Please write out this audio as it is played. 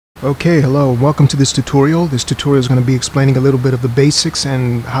Okay, hello, and welcome to this tutorial. This tutorial is going to be explaining a little bit of the basics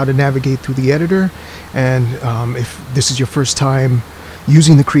and how to navigate through the editor. And if this is your first time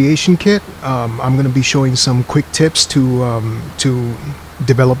using the creation kit, I'm going to be showing some quick tips to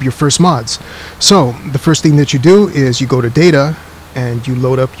develop your first mods. So the first thing that you do is you go to data and you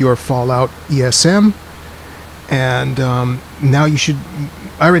load up your Fallout ESM. And now you should,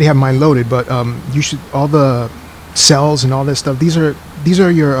 I already have mine loaded, but you should, all the cells and all that stuff, these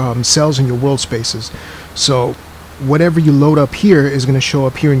are your cells in your world spaces. So whatever you load up here is going to show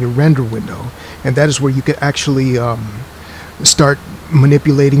up here in your render window, and that is where you can actually start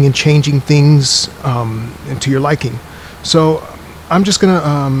manipulating and changing things into your liking. So I'm just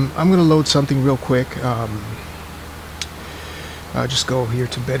gonna load something real quick. I'll just go here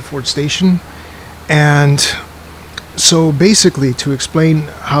to Bedford Station. And so basically, to explain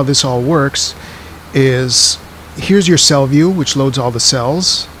how this all works is, here's your cell view, which loads all the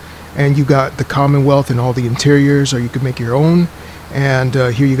cells, and you got the Commonwealth and all the interiors, or you could make your own. And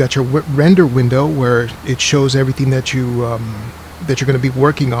here you got your render window, where it shows everything that you're going to be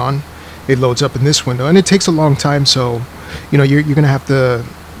working on. It loads up in this window, and it takes a long time. So, you know, you're gonna have to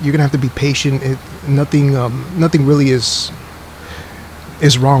be patient. Nothing really is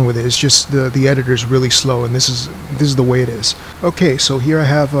wrong with it. It's just the editor's really slow, and this is the way it is. Okay, so here I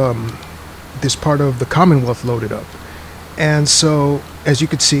have this part of the Commonwealth loaded up, and so as you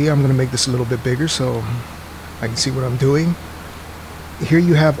can see, I'm going to make this a little bit bigger so I can see what I'm doing. Here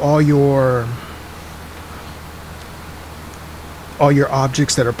you have all your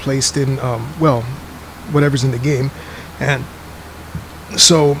objects that are placed in well, whatever's in the game. And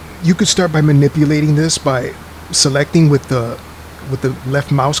so you could start by manipulating this by selecting with the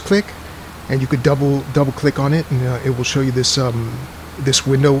left mouse click, and you could double click on it, and it will show you this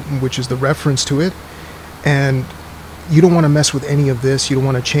window, which is the reference to it. And you don't want to mess with any of this. You don't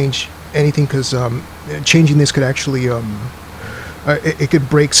want to change anything, because changing this could actually it could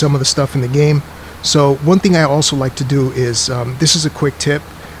break some of the stuff in the game. So one thing I also like to do is, this is a quick tip,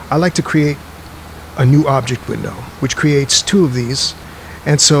 I like to create a new object window, which creates two of these.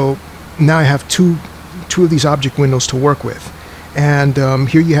 And so now I have two of these object windows to work with. And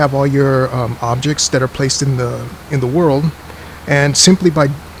here you have all your objects that are placed in the world. And simply by,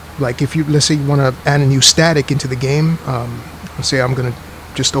 like, if you, let's say you want to add a new static into the game, let's say I'm going to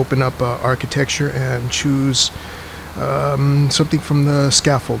just open up architecture and choose something from the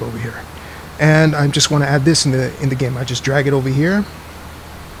scaffold over here, and I just want to add this in the game. I just drag it over here,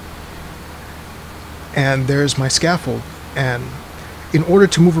 and there's my scaffold. And in order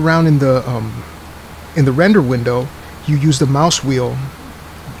to move around in the render window, you use the mouse wheel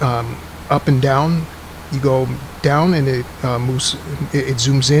up and down. You go down and it moves, it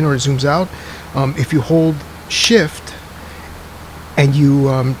zooms in or it zooms out. If you hold shift and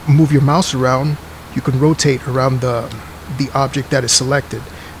you move your mouse around, you can rotate around the object that is selected.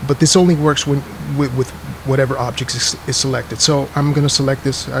 But this only works when with whatever object is selected. So I'm going to select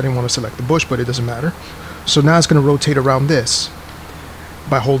this. I didn't want to select the bush, but it doesn't matter. So now it's going to rotate around this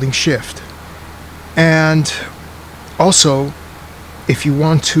by holding shift. And also, if you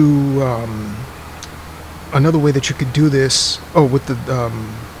want to, another way that you could do this, with the,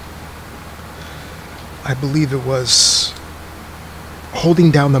 I believe it was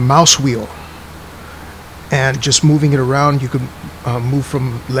holding down the mouse wheel and just moving it around. You could move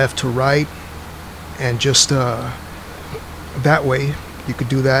from left to right, and just that way you could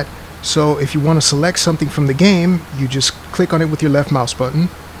do that. So if you want to select something from the game, you just click on it with your left mouse button,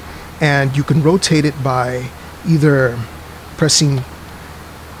 and you can rotate it by either pressing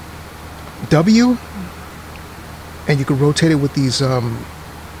W, and you can rotate it with these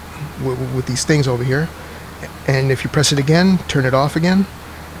things over here. And if you press it again, turn it off again.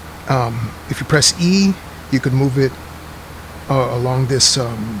 If you press E, you could move it along this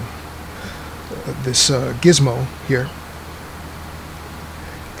gizmo here.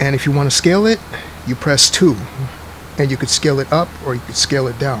 And if you want to scale it, you press 2, and you could scale it up or you could scale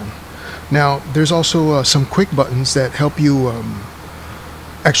it down. Now there's also some quick buttons that help you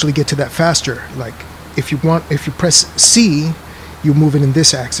actually get to that faster. Like if you press C, you move it in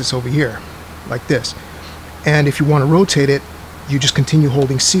this axis over here, like this. And if you want to rotate it, you just continue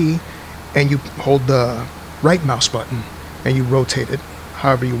holding C, and you hold the right mouse button and you rotate it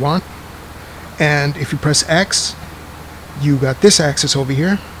however you want. And if you press X, you got this axis over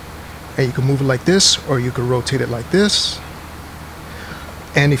here, and you can move it like this, or you can rotate it like this.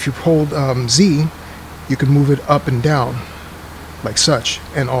 And if you hold Z, you can move it up and down like such,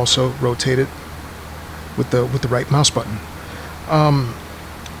 and also rotate it with the right mouse button.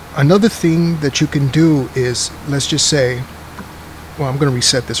 Another thing that you can do is, let's just say well, I'm going to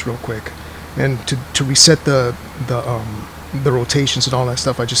reset this real quick. And to reset the rotations and all that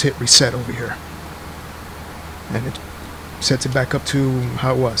stuff, I just hit reset over here. And it sets it back up to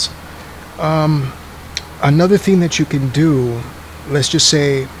how it was. Another thing that you can do, let's just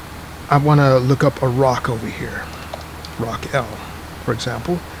say I want to look up a rock over here, rock L, for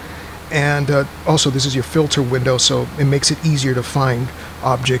example. And also, this is your filter window, so it makes it easier to find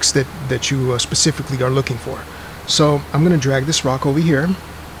objects that you specifically are looking for. So I'm going to drag this rock over here.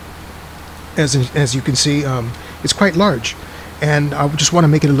 As you can see, it's quite large, and I just want to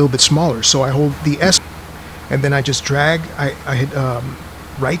make it a little bit smaller. So I hold the S, and then I just drag. I hit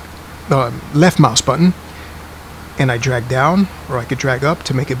left mouse button, and I drag down, or I could drag up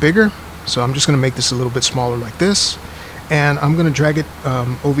to make it bigger. So I'm just going to make this a little bit smaller like this. And I'm going to drag it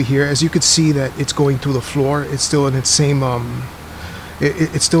over here. As you can see that it's going through the floor. It's still in its same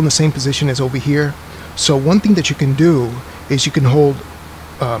it's still in the same position as over here. So one thing that you can do is you can hold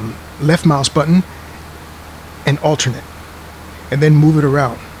left mouse button and alternate, and then move it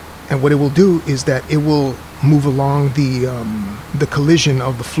around. And what it will do is that it will move along the collision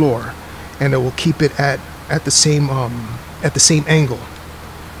of the floor, and it will keep it at the same angle.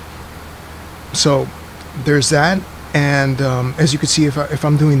 So there's that. And as you can see, if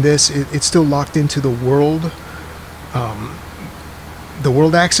I'm doing this, it's still locked into the world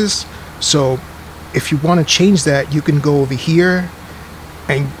axis. So if you want to change that, you can go over here,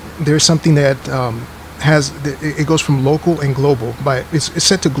 and there's something that it goes from local and global. It's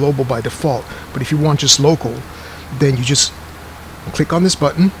set to global by default, but if you want just local, then you just click on this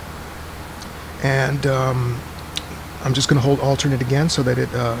button, and I'm just going to hold alternate again so that it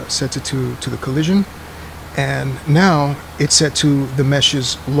sets it to the collision. And now it's set to the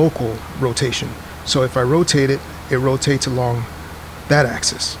mesh's local rotation. So if I rotate it, it rotates along that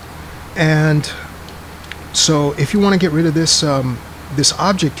axis. And so if you want to get rid of this this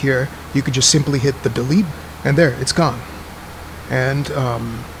object here, you could just simply hit the delete, and there, it's gone. And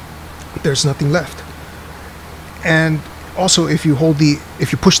there's nothing left. And also, if you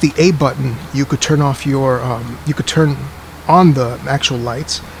push the A button, you could turn off your you could turn on the actual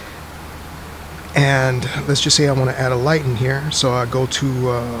lights. And let's just say I want to add a light in here, so I go to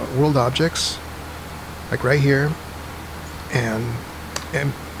world objects, like right here, and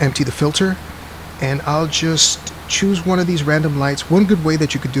empty the filter, and I'll just choose one of these random lights. One good way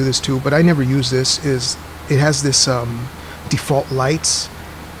that you could do this too, but I never use this, is it has this default lights,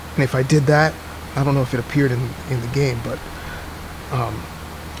 and if I did that, I don't know if it appeared in the game, but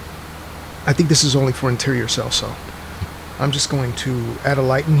I think this is only for interior cells. So I'm just going to add a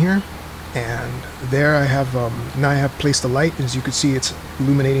light in here. And there I have now I have placed the light. As you can see, it's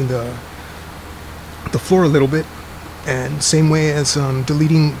illuminating the floor a little bit, and same way as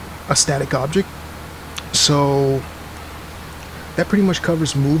deleting a static object. So that pretty much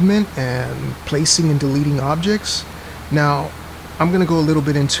covers movement and placing and deleting objects. Now I'm going to go a little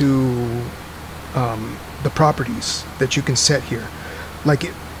bit into the properties that you can set here. Like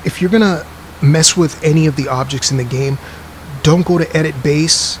if you're going to mess with any of the objects in the game, don't go to edit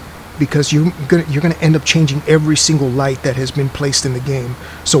base, because you're gonna end up changing every single light that has been placed in the game.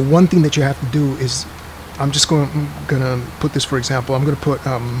 So one thing that you have to do is, I'm gonna put this, for example, I'm gonna put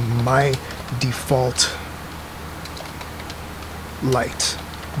my default light.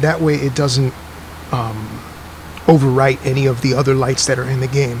 That way it doesn't overwrite any of the other lights that are in the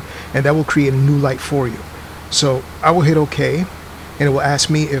game, and that will create a new light for you. So I will hit OK, and it will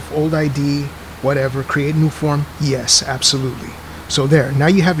ask me if old ID, whatever, create new form. Yes, absolutely. So there, now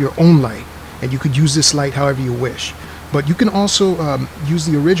you have your own light, and you could use this light however you wish. But you can also use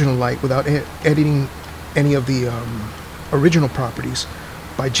the original light without editing any of the original properties,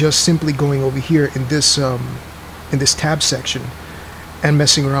 by just simply going over here in this tab section and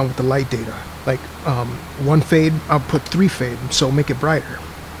messing around with the light data. Like one fade, I'll put 3 fade, so make it brighter.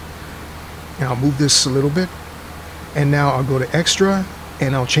 And I'll move this a little bit, and now I'll go to extra,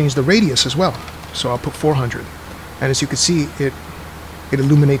 and I'll change the radius as well. So I'll put 400, and as you can see, it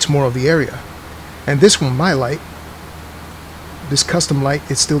illuminates more of the area. And this one, my light, this custom light,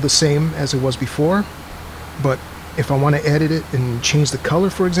 it's still the same as it was before, but if I want to edit it and change the color,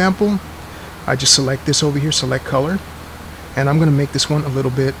 for example, I just select this over here, select color, and I'm going to make this one a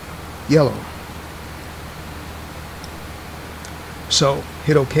little bit yellow. So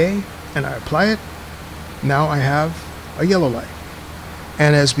hit OK, and I apply it. Now I have a yellow light.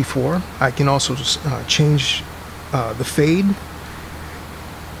 And as before, I can also just change the fade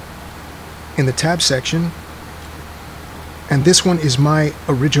in the tab section, and this one is my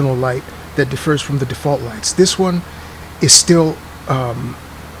original light that differs from the default lights. This one is still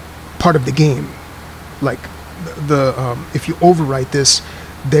part of the game. Like if you overwrite this,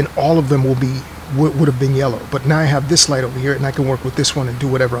 then all of them would have been yellow. But now I have this light over here, and I can work with this one and do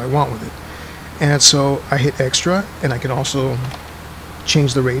whatever I want with it. And so I hit extra, and I can also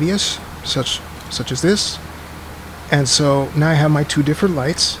change the radius, such as this. And so now I have my two different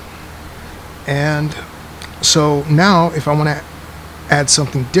lights. And so now if I want to add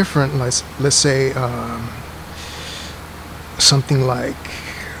something different, let's say something like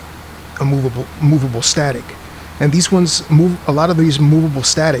a movable static. And these ones a lot of these movable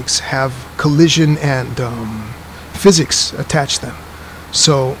statics have collision and physics attached to them.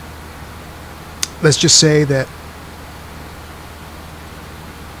 So let's just say that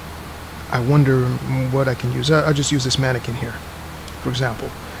I wonder what I can use. I'll just use this mannequin here, for example.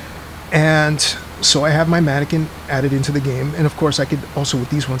 And so I have my mannequin added into the game, and of course I could also, with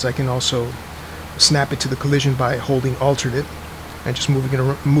these ones, I can also snap it to the collision by holding alternate and just moving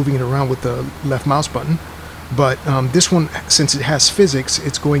it around with the left mouse button. But this one, since it has physics,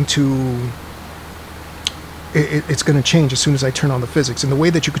 it's going to change as soon as I turn on the physics. And the way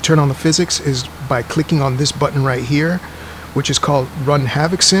that you could turn on the physics is by clicking on this button right here, which is called Run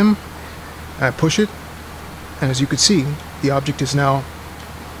Havoc Sim. I push it, and as you can see, the object is now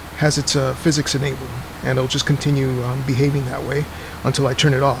has its physics enabled, and it'll just continue behaving that way until I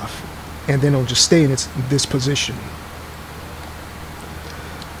turn it off, and then it'll just stay in this position.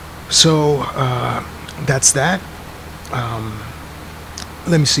 So that's that.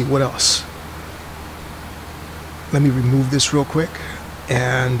 Let me see what else. Let me remove this real quick,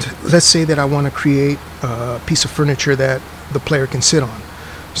 and let's say that I want to create a piece of furniture that the player can sit on.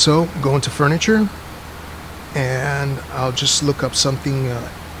 So go into furniture, and I'll just look up something,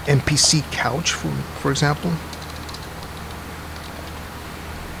 NPC couch, for example.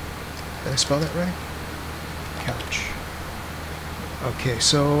 Did I spell that right? Couch. Okay,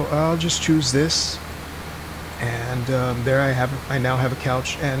 so I'll just choose this, and there I now have a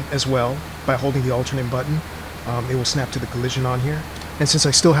couch, and as well, by holding the alternate button, it will snap to the collision on here. And since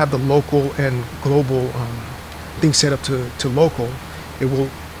I still have the local and global thing set up to local, it will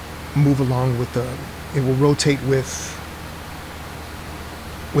move along with it will rotate with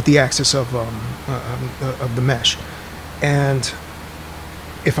the axis of the mesh. And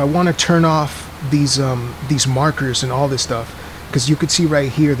if I want to turn off these markers and all this stuff, because you could see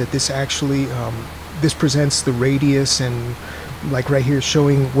right here that this actually this presents the radius, and like right here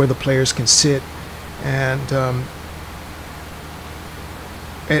showing where the players can sit, and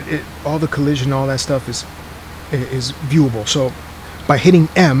all the collision, all that stuff is viewable. So by hitting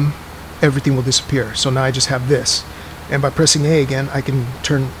M, everything will disappear. So now I just have this, and by pressing A again, I can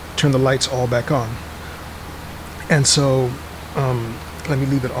turn the lights all back on. And so let me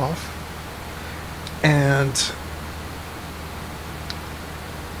leave it off, and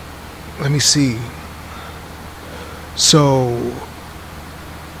let me see. So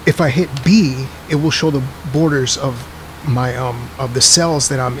if I hit B, it will show the borders of my of the cells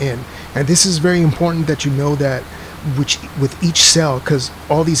that I'm in. And this is very important that you know that with each cell, because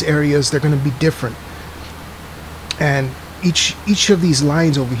all these areas, they're going to be different, and each of these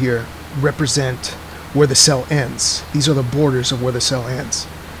lines over here represent where the cell ends. These are the borders of where the cell ends.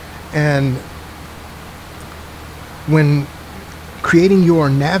 And when creating your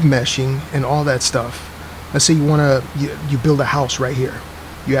nav meshing and all that stuff, let's say you build a house right here,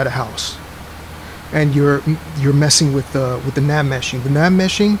 you add a house, and you're messing with the nav meshing. The nav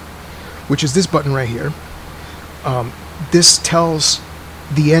meshing, which is this button right here, this tells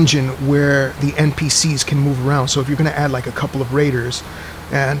the engine where the NPCs can move around. So if you're going to add like a couple of raiders,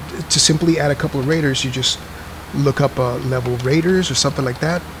 and to simply add a couple of raiders, you just look up level raiders or something like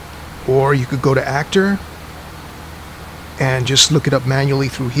that, or you could go to actor and just look it up manually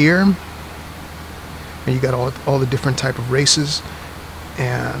through here, and you got all the different type of races,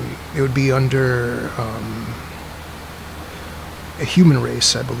 and it would be under a human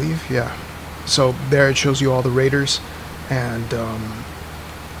race, I believe. Yeah. So there it shows you all the raiders, and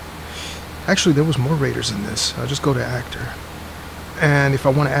actually there was more raiders in this. I'll just go to actor, and if I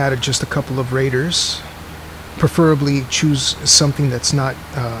want to add just a couple of raiders, preferably choose something that's not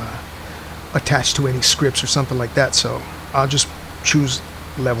attached to any scripts or something like that. So I'll just choose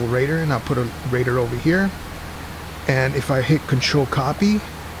level raider, and I'll put a raider over here, and if I hit control copy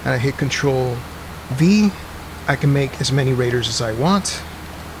and I hit control V, I can make as many raiders as I want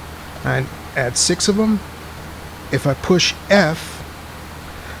and add 6 of them. If I push F,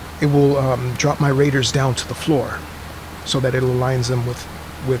 it will drop my raiders down to the floor, so that it aligns them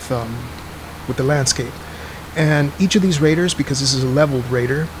with the landscape. And each of these raiders, because this is a leveled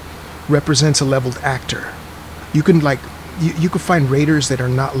raider, represents a leveled actor. You can like you could find raiders that are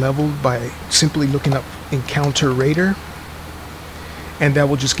not leveled by simply looking up encounter raider, and that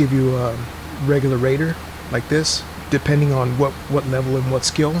will just give you a regular raider like this, depending on what level and what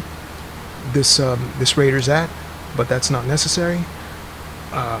skill this raider's at. But that's not necessary.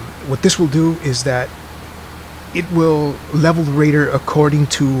 What this will do is that it will level the raider according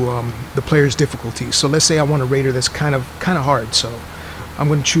to the player's difficulty. So let's say I want a raider that's kind of hard, so I'm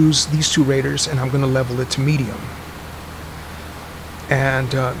going to choose these two raiders and I'm going to level it to medium. And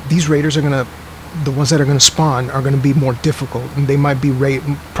these raiders are going to, the ones that are going to spawn are going to be more difficult, and they might be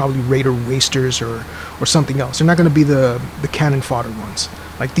probably raider wasters or something else. They're not going to be the cannon fodder ones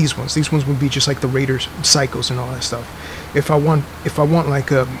like these ones. These ones would be just like the raiders psychos and all that stuff. If I want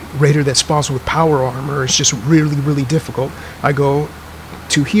like a raider that spawns with power armor, it's just really difficult, I go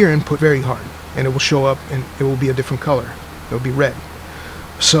to here and put very hard, and it will show up and it will be a different color. It will be red.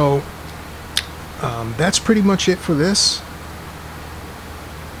 So that's pretty much it for this.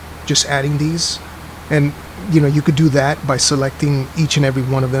 Just adding these, and you could do that by selecting each and every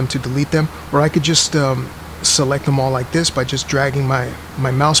one of them to delete them, or I could just select them all like this by just dragging my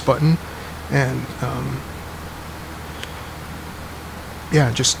mouse button and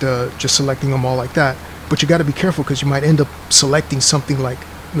yeah, just selecting them all like that. But you got to be careful, because you might end up selecting something like,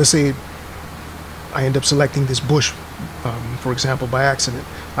 let's say I end up selecting this bush, for example, by accident.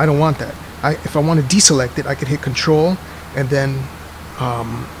 I don't want that. If I want to deselect it, I could hit Control and then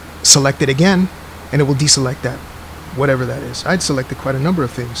select it again, and it will deselect that, whatever that is. I'd selected quite a number of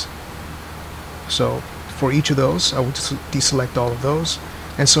things. So for each of those, I will just deselect all of those.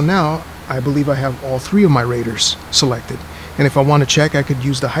 And so now I believe I have all three of my raiders selected. And if I want to check, I could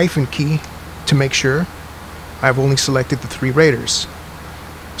use the hyphen key to make sure I've only selected the three raiders.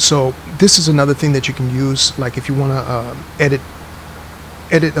 So this is another thing that you can use, like if you want to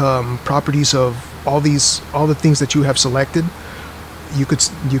edit properties of all the things that you have selected. You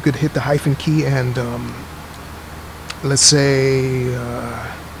could hit the hyphen key and let's say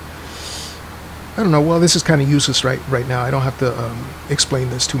I don't know. Well, this is kind of useless right now. I don't have to explain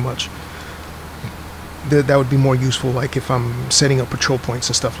this too much. That would be more useful, like if I'm setting up patrol points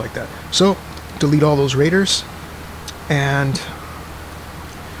and stuff like that. So delete all those raiders, and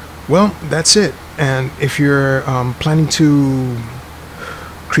well, that's it. And if you're planning to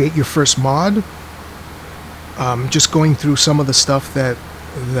create your first mod, just going through some of the stuff that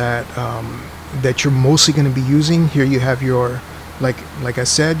you're mostly going to be using. Here you have your, like I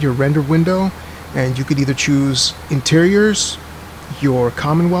said, your render window, and you could either choose interiors, your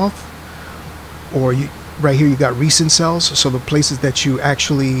Commonwealth, or right here you got recent cells. So the places that you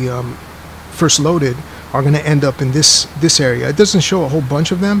actually first loaded are going to end up in this area. It doesn't show a whole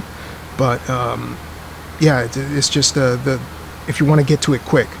bunch of them, but yeah, it's just if you want to get to it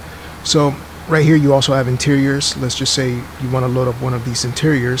quick. So right here you also have interiors. Let's just say you want to load up one of these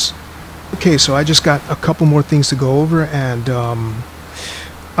interiors. Okay, so I just got a couple more things to go over, and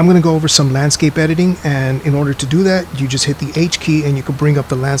I'm going to go over some landscape editing. And in order to do that, you just hit the H key and you can bring up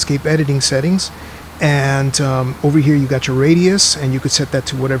the landscape editing settings. And over here you got your radius, and you could set that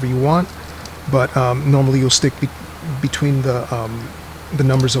to whatever you want, but normally you'll stick between the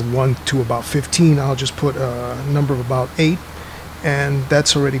numbers of 1 to about 15. I'll just put a number of about 8, and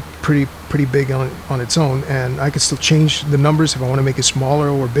that's already pretty big on its own. And I can still change the numbers if I want to make it smaller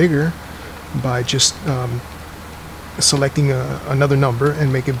or bigger by just selecting another number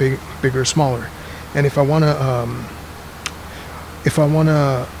and make it bigger or smaller. And if I want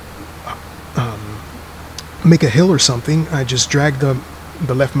to make a hill or something, I just drag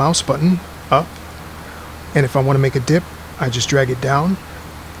the left mouse button up, and if I want to make a dip, I just drag it down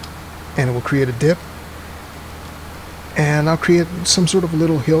and it will create a dip. And I'll create some sort of a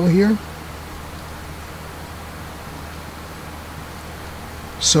little hill here.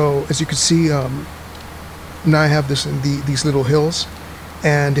 So as you can see, now I have these little hills,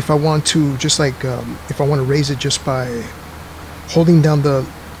 and if I want to, just like if I want to raise it just by holding down the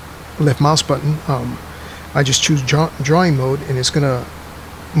left mouse button, I just choose drawing mode, and it's gonna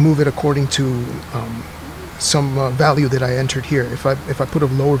move it according to some value that I entered here. If I put a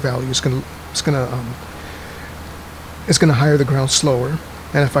lower value, it's gonna higher the ground slower,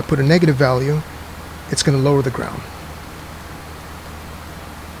 and if I put a negative value, it's gonna lower the ground.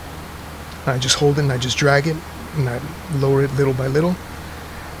 I just hold it and I just drag it and I lower it little by little.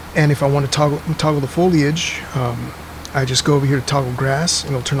 And if I want to toggle the foliage, I just go over here to toggle grass,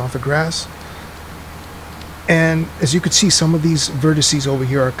 and it'll turn off the grass. And as you can see, some of these vertices over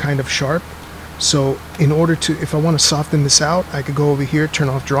here are kind of sharp. So in order to, if I want to soften this out, I could go over here, turn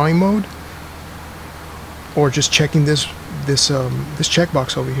off drawing mode, or just checking this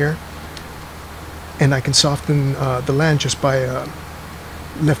checkbox over here. and I can soften the land just by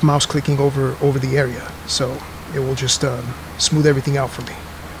left mouse clicking over the area. So it will just smooth everything out for me.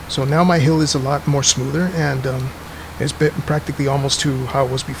 So now my hill is a lot more smoother, and it's been practically almost to how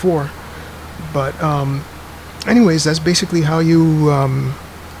it was before. But anyways, that's basically how you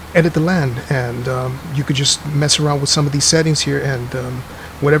edit the land, and you could just mess around with some of these settings here, and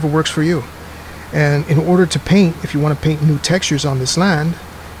whatever works for you. And in order to paint, if you want to paint new textures on this land,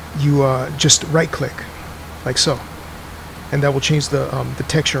 you just right click like so, and that will change the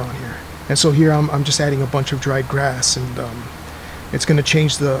texture on here. And so here I'm just adding a bunch of dried grass, and it's going to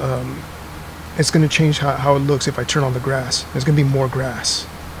change the it's going to change how it looks if I turn on the grass. There's going to be more grass.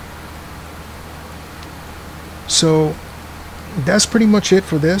 So that's pretty much it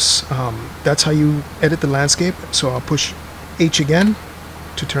for this. That's how you edit the landscape. So I'll push H again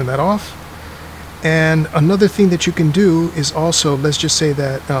to turn that off. And another thing that you can do is also, let's just say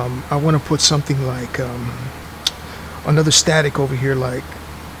that I want to put something like another static over here, like,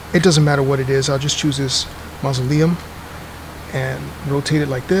 it doesn't matter what it is, I'll just choose this mausoleum and rotate it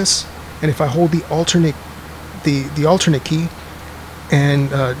like this. And if I hold the alternate key and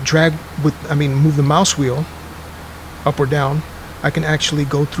drag move the mouse wheel up or down, I can actually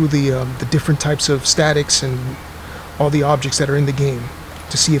go through the different types of statics and all the objects that are in the game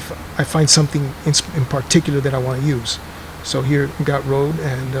to see if I find something in particular that I want to use. So here we got road,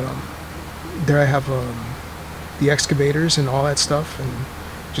 and there I have the excavators and all that stuff, and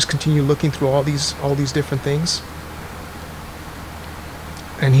just continue looking through all these different things.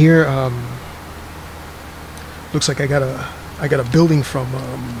 And here looks like I got a building from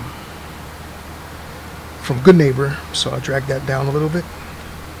Good Neighbor, so I'll drag that down a little bit,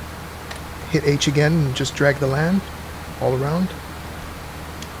 hit H again, and just drag the land all around.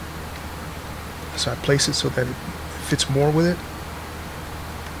 So I place it so that it fits more with it.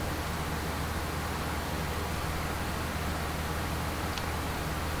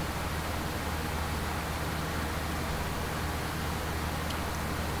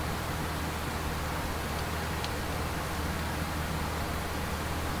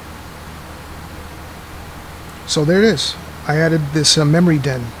 So there it is. I added this memory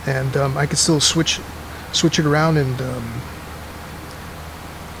den, and I can still switch it around, and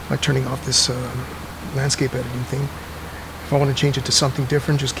like turning off this landscape editing thing. If I want to change it to something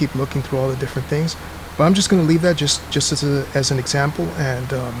different, just keep looking through all the different things. But I'm just going to leave that just as an example,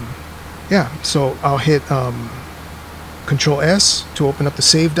 and yeah. So I'll hit Control S to open up the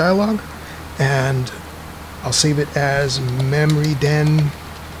save dialog, and I'll save it as memory den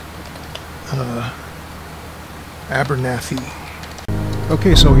Abernathy.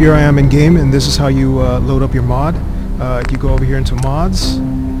 Okay, so here I am in game, and this is how you load up your mod. You go over here into mods,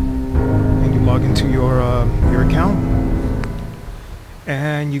 and you log into your account,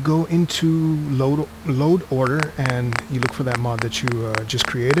 and you go into load order, and you look for that mod that you just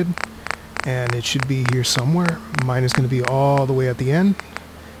created, and it should be here somewhere. Mine is going to be all the way at the end,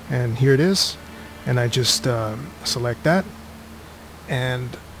 and here it is. And I just select that,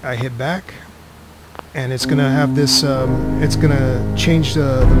 and I hit back, and it's gonna have this it's gonna change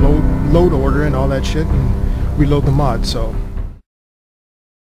the load order and all that shit, and reload the mod. So